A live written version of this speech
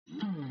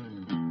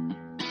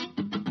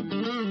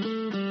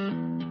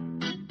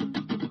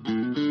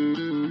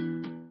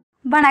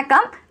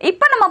வணக்கம்.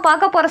 இப்போ நம்ம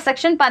பார்க்க போகிற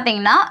செக்ஷன்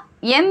பார்த்தீங்கன்னா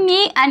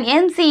ME and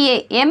MCA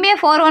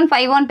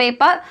MA4151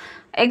 paper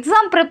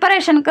exam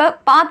ப்ரிப்பரேஷனுக்கு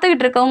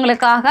பார்த்துக்கிட்டு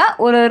இருக்கவங்களுக்காக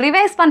ஒரு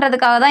ரிவைஸ்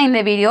பண்ணுறதுக்காக தான் இந்த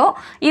வீடியோ.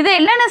 இது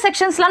என்னென்ன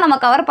செக்ஷன்ஸ்லாம் நம்ம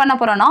கவர் பண்ண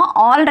போகிறோன்னா,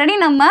 ஆல்ரெடி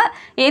நம்ம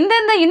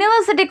எந்தெந்த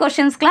யூனிவர்சிட்டி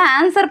கொஷின்ஸ்க்குலாம்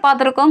ஆன்சர்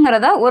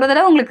பார்த்துருக்கோங்கிறத ஒரு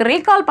தடவை உங்களுக்கு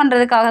ரீகால்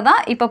பண்ணுறதுக்காக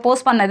தான் இப்போ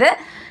போஸ்ட் பண்ணது.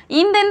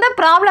 இந்த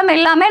ப்ராப்ளம்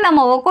எல்லாமே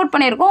நம்ம ஒர்க் அவுட்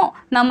பண்ணியிருக்கோம்,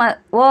 நம்ம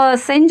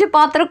செஞ்சு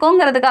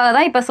பார்த்துருக்கோங்கிறதுக்காக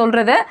தான் இப்போ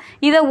சொல்கிறது.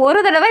 இதை ஒரு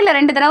தடவை இல்லை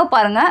 2 தடவை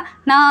பாருங்கள்.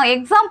 நான்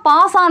எக்ஸாம்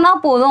பாஸ்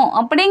ஆனால் போதும்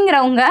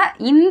அப்படிங்கிறவங்க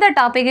இந்த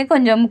டாப்பிக்கு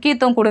கொஞ்சம்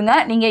முக்கியத்துவம் கொடுங்க.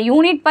 நீங்கள்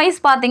யூனிட் வைஸ்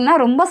பார்த்தீங்கன்னா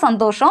ரொம்ப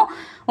சந்தோஷம்,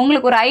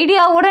 உங்களுக்கு ஒரு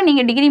ஐடியாவோடு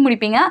நீங்கள் டிகிரி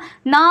முடிப்பீங்க.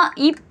 நான்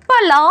இப்போ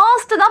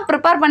லாஸ்ட்டு தான்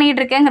ப்ரிப்பேர்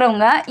பண்ணிக்கிட்டு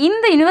இருக்கேங்கிறவங்க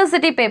இந்த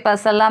யூனிவர்சிட்டி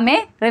பேப்பர்ஸ் எல்லாமே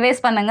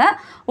ரிவைஸ் பண்ணுங்கள்.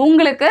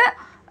 உங்களுக்கு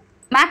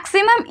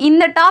மேக்ஸிமம்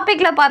இந்த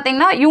டாப்பிக்கில்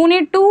பார்த்தீங்கன்னா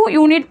யூனிட் 2,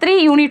 யூனிட் 3,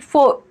 யூனிட்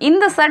 4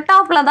 இந்த செட்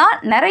ஆஃபில் தான்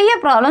நிறைய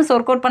ப்ராப்ளம்ஸ்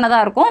ஒர்க் அவுட்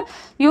பண்ணதாக இருக்கும்.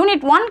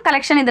 யூனிட் 1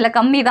 கலெக்ஷன் இதில்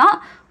கம்மி தான்.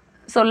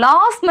 ஸோ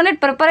லாஸ்ட் மினிட்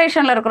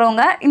ப்ரிப்பரேஷனில்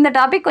இருக்கிறவங்க இந்த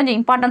டாபிக் கொஞ்சம்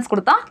இம்பார்ட்டன்ஸ்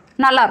கொடுத்தா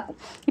நல்லாயிருக்கும்.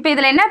 இப்போ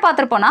இதில் என்ன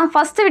பார்த்துருப்போன்னா,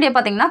 ஃபஸ்ட்டு வீடியோ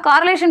பார்த்தீங்கன்னா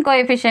கார்லேஷன்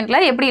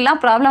கோஎஃபிஷியன்ட்டில் எப்படிலாம்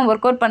ப்ராப்ளம்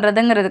ஒர்க் அவுட்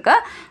பண்ணுறதுங்கிறதுக்கு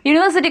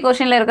யூனிவர்சிட்டி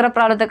கொஷினில் இருக்கிற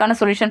ப்ராப்ளத்துக்கான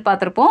சொல்யூஷன்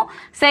பார்த்துருப்போம்.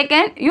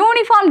 செகண்ட்,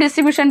 யூனிஃபார்ம்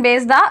டிஸ்ட்ரிபியூஷன்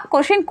பேஸ்டாக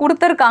கொஷின்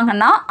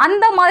கொடுத்துருக்காங்கன்னா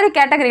அந்த மாதிரி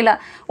கேட்டகரியில்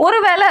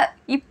ஒருவேளை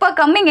இப்போ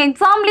கம்மிங்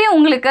எக்ஸாம்லேயும்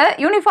உங்களுக்கு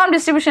யூனிஃபார்ம்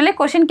டிஸ்ட்ரிபியூஷன்லேயே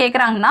கொஷின்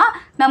கேட்குறாங்கன்னா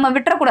நம்ம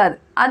விட்டுறக்கூடாது.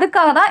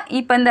 அதுக்காக தான்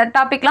இப்போ இந்த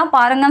டாப்பிக்லாம்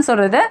பாருங்கன்னு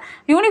சொல்கிறது.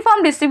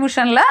 யூனிஃபார்ம்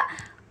டிஸ்ட்ரிபியூஷனில்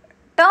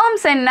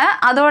டேர்ம்ஸ் என்ன,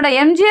 அதோட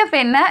MGF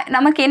என்ன,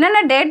 நமக்கு என்னென்ன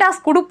டேட்டாஸ்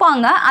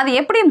கொடுப்பாங்க, அது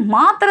எப்படி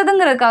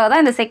மாற்றுறதுங்கிறதுக்காக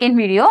தான் இந்த second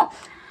video.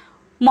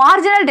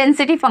 Marginal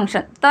density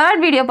function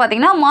third video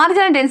பார்த்தீங்கன்னா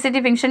மார்ஜினல்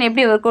டென்சிட்டி ஃபங்க்ஷன்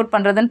எப்படி ஒர்க் அவுட்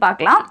பண்ணுறதுன்னு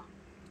பார்க்கலாம்.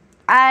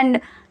 அண்ட்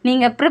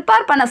நீங்கள்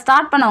ப்ரிப்பேர் பண்ண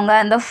ஸ்டார்ட் பண்ணவங்க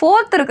இந்த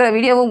 4th இருக்கிற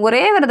வீடியோவை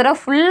ஒரே ஒரு தடவை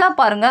ஃபுல்லாக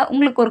பாருங்கள்.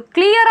 உங்களுக்கு ஒரு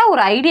கிளியராக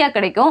ஒரு ஐடியா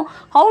கிடைக்கும்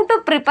how to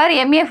prepare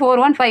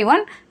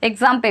MA4151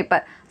 exam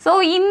paper. So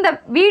இந்த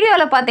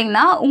வீடியோவில்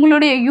பார்த்தீங்கன்னா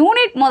உங்களுடைய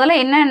யூனிட் முதல்ல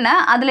என்னென்ன,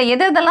 அதில்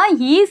எதெல்லாம்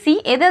ஈஸி,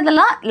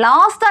 எதெல்லாம்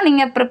லாஸ்ட்டாக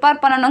நீங்கள்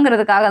ப்ரிப்பேர்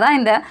பண்ணணுங்கிறதுக்காக தான்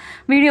இந்த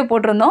வீடியோ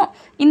போட்டிருந்தோம்.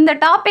 இந்த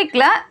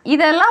டாப்பிக்கில்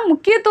இதெல்லாம்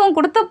முக்கியத்துவம்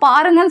கொடுத்து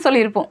பாருங்கன்னு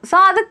சொல்லியிருப்போம். ஸோ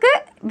அதுக்கு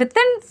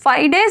வித்தின்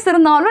 5 days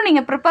இருந்தாலும்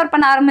நீங்கள் ப்ரிப்பேர்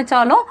பண்ண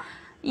ஆரம்பித்தாலும்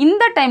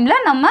இந்த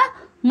டைமில் நம்ம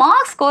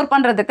மார்க்ஸ் ஸ்கோர்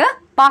பண்ணுறதுக்கு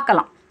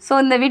பார்க்கலாம். ஸோ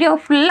இந்த வீடியோ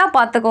ஃபுல்லாக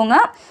பார்த்துக்கோங்க.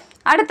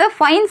 அடுத்து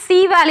ஃபைன்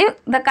C வேல்யூ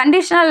இந்த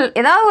கண்டிஷனல்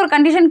ஏதாவது ஒரு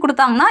கண்டிஷன்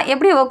கொடுத்தாங்கன்னா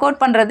எப்படி ஒர்க்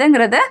அவுட்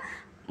பண்ணுறதுங்கிறது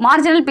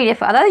மார்ஜினல் PDF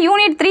அதாவது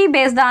யூனிட் 3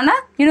 பேஸ்டான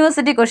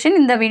யூனிவர்சிட்டி கொஷின்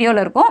இந்த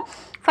வீடியோவில் இருக்கும்.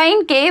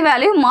 Fine K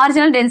value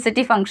marginal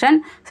density function.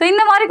 So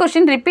இந்த மாதிரி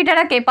கொஷின்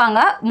ரிப்பீட்டடாக கேட்பாங்க.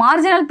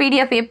 மார்ஜினல்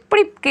PDF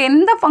எப்படி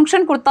எந்த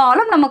ஃபங்க்ஷன்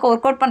கொடுத்தாலும் நமக்கு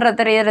ஒர்க் அவுட்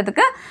பண்ணுறது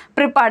தெரியறதுக்கு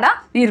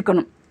ப்ரிப்பேர்டாக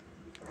இருக்கணும்.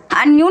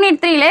 And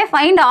unit 3லே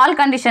find all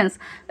conditions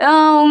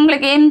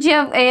உங்களுக்கு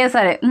MGF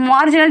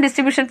marginal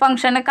distribution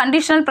function,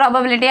 conditional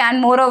probability and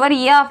moreover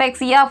EF(x),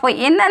 EF(y)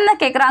 என்னென்ன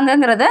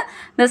கேட்குறாங்கங்கிறது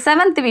இந்த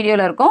 7th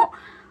வீடியோவில் இருக்கும்.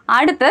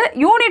 அடுத்து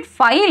யூனிட்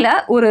 5ல்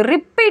ஒரு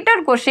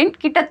ரிப்பீட்டட் கொஷின்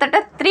கிட்டத்தட்ட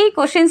 3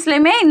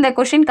 கொஷின்ஸ்லையுமே இந்த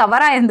கொஷின்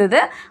கவராக இருந்தது.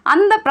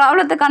 அந்த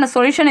ப்ராப்ளத்துக்கான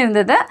சொல்யூஷன்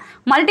இருந்தது.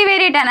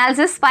 Multivariate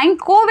analysis find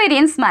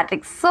covariance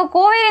matrix. So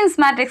covariance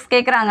matrix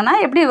கேட்குறாங்கன்னா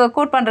எப்படி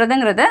ஒர்க் அவுட்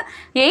பண்ணுறதுங்கிறது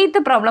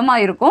 8th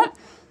ப்ராப்ளமாக இருக்கும்.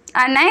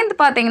 அண்ட் 9th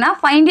பார்த்தீங்கன்னா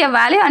find a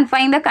value and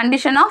find the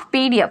condition of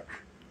PDF.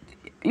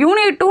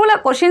 Unit 2ல்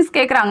கொஷின்ஸ்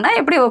கேட்குறாங்கன்னா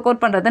எப்படி ஒர்க்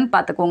அவுட் பண்ணுறதுன்னு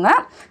பார்த்துக்கோங்க.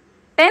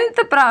 10th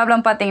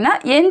ப்ராப்ளம் பார்த்தீங்கன்னா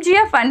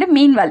MGF and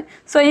mean value.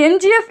 So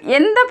MGF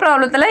எந்த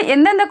ப்ராப்ளத்தில்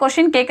எந்தெந்த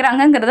கொஷின்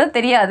கேட்குறாங்கங்கிறது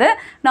தெரியாது.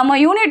 நம்ம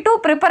யூனிட் 2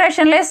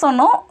 ப்ரிப்பரேஷன்லேயே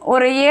சொன்னோம்,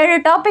 ஒரு 7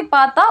 டாபிக்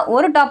பார்த்தா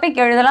ஒரு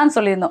டாபிக் எழுதலாம்னு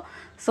சொல்லியிருந்தோம்.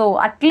 ஸோ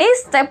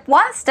அட்லீஸ்ட் ஸ்டெப்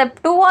 1 ஸ்டெப்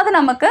 2வாவது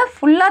நமக்கு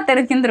ஃபுல்லாக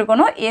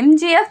தெரிஞ்சிருந்துருக்கணும்,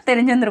 MGF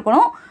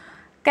தெரிஞ்சிருந்துருக்கணும்.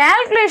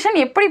 கேல்குலேஷன்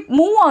எப்படி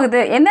மூவ்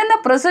ஆகுது, எந்தெந்த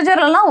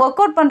ப்ரொசீஜர்லாம் ஒர்க்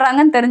அவுட்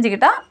பண்ணுறாங்கன்னு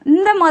தெரிஞ்சுக்கிட்டால்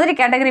இந்த மாதிரி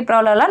கேட்டகரி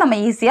ப்ராப்ளம்லாம் நம்ம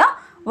ஈஸியாக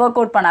ஒர்க்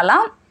அவுட்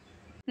பண்ணலாம்.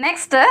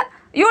 Next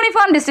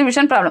uniform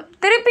distribution problem.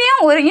 திருப்பியும்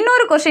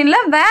இன்னொரு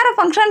கொஷினில் வேறு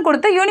ஃபங்க்ஷன்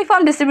கொடுத்து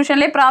யூனிஃபார்ம்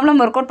டிஸ்ட்ரிபியூஷன்லேயே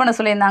ப்ராப்ளம் ஒர்க் அவுட் பண்ண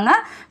சொல்லியிருந்தாங்க.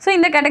 ஸோ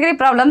இந்த கேட்டகரி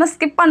ப்ராப்ளமை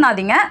ஸ்கிப்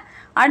பண்ணாதீங்க.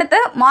 அடுத்து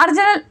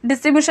மார்ஜினல்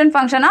டிஸ்ட்ரிபியூஷன்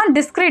ஃபங்க்ஷனாக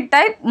discrete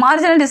type,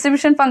 marginal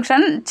distribution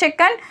function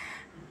check and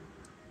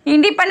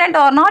independent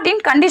R not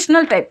in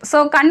conditional type. So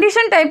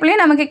condition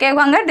டைப்லேயும் நமக்கு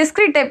கேட்பாங்க,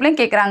 டிஸ்க்ரீட் டைப்லேயும்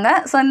கேட்குறாங்க.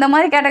 ஸோ இந்த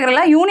மாதிரி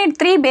கேட்டகரியில் யூனிட்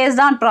 3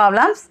 பேஸ்ட் ஆன்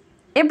ப்ராப்ளம்ஸ்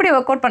எப்படி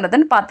ஒர்க் அவுட்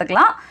பண்ணுறதுன்னு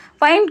பார்த்துக்கலாம்.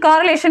 Find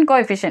correlation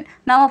coefficient.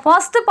 நம்ம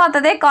ஃபஸ்ட்டு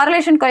பார்த்ததே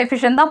கார்லேஷன்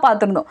கோஎஃபிஷியன்ட் தான்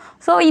பார்த்துருந்தோம்.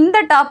 ஸோ இந்த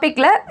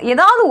டாப்பிக்கில்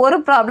ஏதாவது ஒரு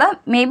ப்ராப்ளம்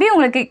மேபி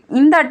உங்களுக்கு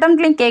இந்த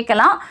அட்டம்ப்ட்லேயும்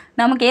கேட்கலாம்.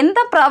 நமக்கு எந்த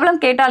ப்ராப்ளம்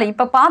கேட்டாலும்,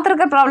 இப்போ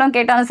பார்த்துருக்க ப்ராப்ளம்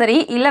கேட்டாலும் சரி,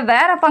 இல்லை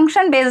வேறு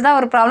ஃபங்க்ஷன் பேஸ்டாக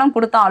ஒரு ப்ராப்ளம்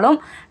கொடுத்தாலும்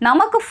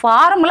நமக்கு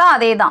ஃபார்முலா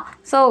அதே தான்.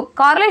 ஸோ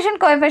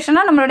கார்லேஷன்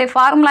கோஎஃபிஷியன்ட்னா நம்மளுடைய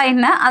ஃபார்முலா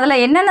என்ன,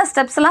 அதில் என்னென்ன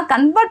ஸ்டெப்ஸ்லாம்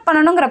கன்வெர்ட்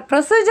பண்ணணுங்கிற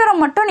ப்ரொசீஜரை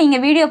மட்டும்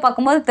நீங்கள் வீடியோ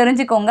பார்க்கும்போது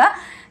தெரிஞ்சுக்கோங்க.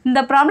 இந்த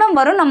ப்ராப்ளம்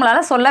வரும்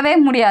நம்மளால் சொல்லவே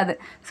முடியாது.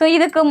 ஸோ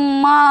இதுக்கு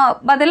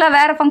பதிலாக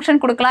வேறு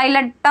ஃபங்க்ஷன் கொடுக்கலாம்,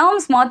 இல்லை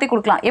டேர்ம்ஸ் மாற்றி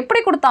கொடுக்கலாம். எப்படி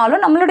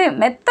கொடுத்தாலும் நம்மளுடைய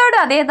மெத்தடு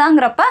அதே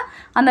தாங்கிறப்ப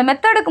அந்த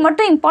மெத்தடுக்கு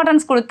மட்டும்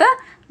இம்பார்ட்டன்ஸ் கொடுத்து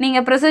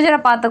நீங்கள் ப்ரொசீஜரை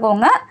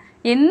பார்த்துக்கோங்க.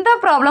 எந்த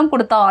ப்ராப்ளம்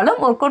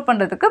கொடுத்தாலும் ஒர்க் அவுட்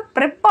பண்ணுறதுக்கு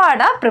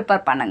ப்ரிப்பேர்டாக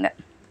ப்ரிப்பேர் பண்ணுங்கள்.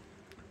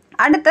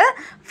 அடுத்து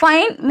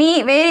find me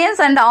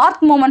variance and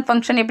arc moment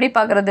function எப்படி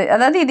பார்க்குறது,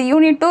 அதாவது இது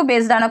unit 2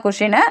 பேஸ்டான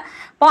question.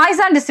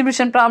 Poisson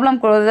distribution problem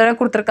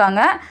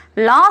கொடுத்துருக்காங்க.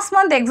 லாஸ்ட்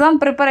மந்த் எக்ஸாம்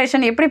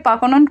ப்ரிப்பரேஷன் எப்படி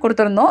பார்க்கணுன்னு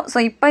கொடுத்துருந்தோம். ஸோ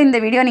இப்போ இந்த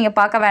வீடியோ நீங்கள்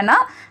பார்க்க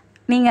வேணாம்,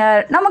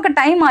 நீங்கள் நமக்கு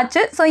டைம்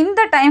ஆச்சு. ஸோ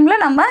இந்த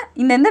டைமில் நம்ம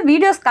இந்த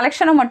வீடியோஸ்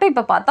கலெக்ஷனை மட்டும்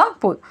இப்போ பார்த்தா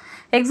போதும்.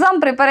 Exam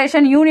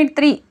preparation unit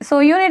 3. So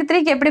unit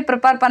 3க்கு எப்படி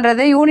ப்ரிப்பேர்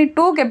பண்ணுறது, யூனிட்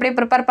 2க்கு எப்படி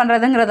ப்ரிப்பேர்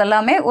பண்ணுறதுங்கிறது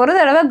எல்லாமே ஒரு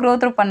தடவை க்ரோ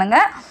த்ரூ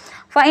பண்ணுங்கள்.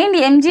 Find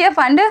MGF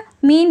and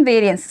mean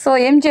variance. So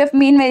MGF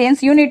mean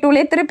variance unit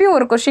 2லே திருப்பி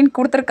ஒரு கொஷின்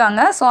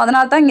கொடுத்துருக்காங்க. ஸோ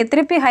அதனால தான் இங்கே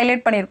திருப்பி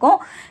ஹைலைட் பண்ணியிருக்கோம்.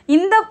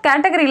 இந்த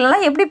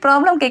கேட்டகரியிலலாம் எப்படி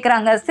ப்ராப்ளம்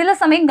கேட்குறாங்க, சில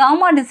சமயம்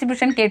காமா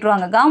டிஸ்ட்ரிபியூஷன்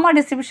கேட்டுருவாங்க. காமா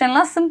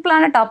டிஸ்ட்ரிபியூஷன்லாம்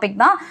சிம்பிளான டாபிக்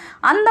தான்.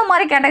 அந்த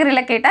மாதிரி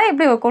கேட்டகரியில் கேட்டால்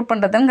எப்படி ஒர்க் அவுட்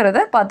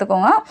பண்ணுறதுங்கிறத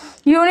பார்த்துக்கோங்க.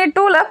 யூனிட்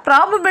 2ல்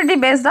ப்ராபபிலிட்டி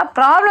பேஸ்டாக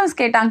ப்ராப்ளம்ஸ்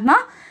கேட்டாங்கன்னா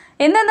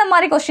எந்தெந்த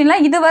மாதிரி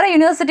கொஸ்டின்லாம் இதுவரை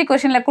யூனிவர்சிட்டி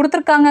கொஸ்டினில்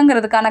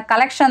கொடுத்துருக்காங்கிறதுக்கான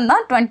கலெக்ஷன்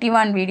தான்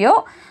 21 video.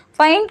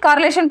 Find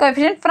correlation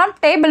coefficient from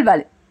table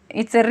value.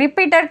 It's a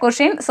repeated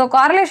question. So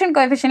correlation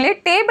கோஎஃபிஷியன்ட்லேயே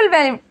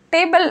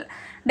table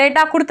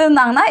data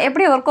கொடுத்துருந்தாங்கன்னா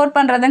எப்படி ஒர்க் அவுட்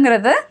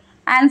பண்ணுறதுங்கிறது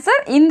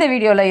ஆன்சர் இந்த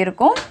வீடியோவில்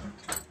இருக்கும்.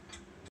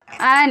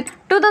 அண்ட்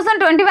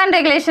 2021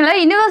 ரெகுலேஷனில்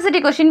யூனிவர்சிட்டி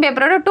கொஷின்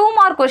பேப்பரோட 2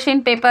 மார்க்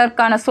கொஷின்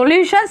பேப்பருக்கான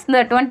சொல்யூஷன்ஸ் இந்த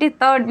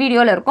 23rd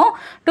வீடியோவில் இருக்கும்.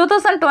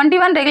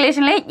 2021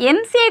 ரெகுலேஷனில்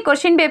MCA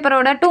கொஷின்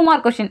பேப்பரோட 2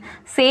 mark question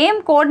same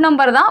code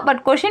number தான்,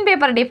 பட் கொஷின்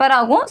பேப்பர் டிஃபர்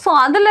ஆகும். ஸோ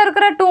அதில்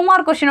இருக்கிற 2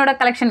 மார்க் கொஷினோட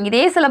கலெக்ஷன்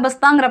இதே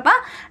சிலபஸ் தாங்கிறப்ப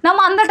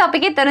நம்ம அந்த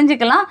டாப்பிக்கே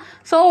தெரிஞ்சுக்கலாம்.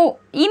 ஸோ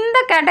இந்த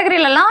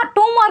கேட்டகரியிலலாம்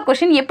 2 மார்க்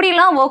கொஷின்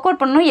எப்படிலாம் ஒர்க்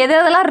அவுட் பண்ணணும்,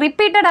 எதெல்லாம்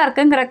ரிப்பீட்டடாக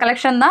இருக்குங்கிற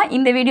கலெக்ஷன் தான்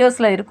இந்த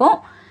வீடியோஸில் இருக்கும்.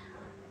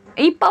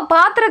 இப்போ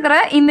பார்த்துருக்குற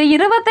இந்த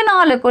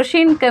 24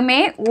 கொஷினுக்குமே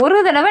ஒரு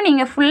தடவை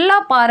நீங்கள்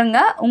ஃபுல்லாக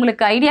பாருங்கள்,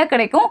 உங்களுக்கு ஐடியா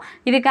கிடைக்கும்.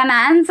 இதுக்கான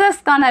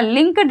ஆன்சர்ஸ்க்கான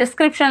லிங்க்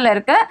டிஸ்கிரிப்ஷனில்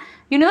இருக்குது.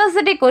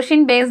 யூனிவர்சிட்டி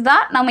கொஷின்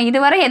பேஸ்டாக நம்ம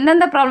இதுவரை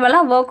எந்தெந்த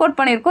ப்ராப்ளம்லாம் ஒர்க் அவுட்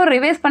பண்ணியிருக்கோம்,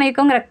 ரிவைஸ்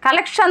பண்ணியிருக்கோங்கிற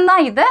கலெக்ஷன்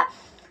தான் இது.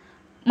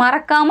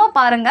 மறக்காமல்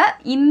பாருங்கள்.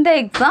 இந்த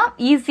எக்ஸாம்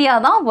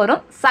ஈஸியாக தான்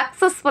வரும்,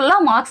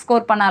 சக்ஸஸ்ஃபுல்லாக மார்க்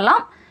ஸ்கோர்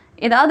பண்ணலாம்.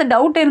 ஏதாவது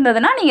டவுட்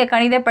இருந்ததுன்னா நீங்கள்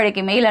கணித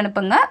பழைக்கு மெயில்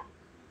அனுப்புங்க.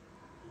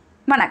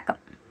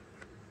 வணக்கம்.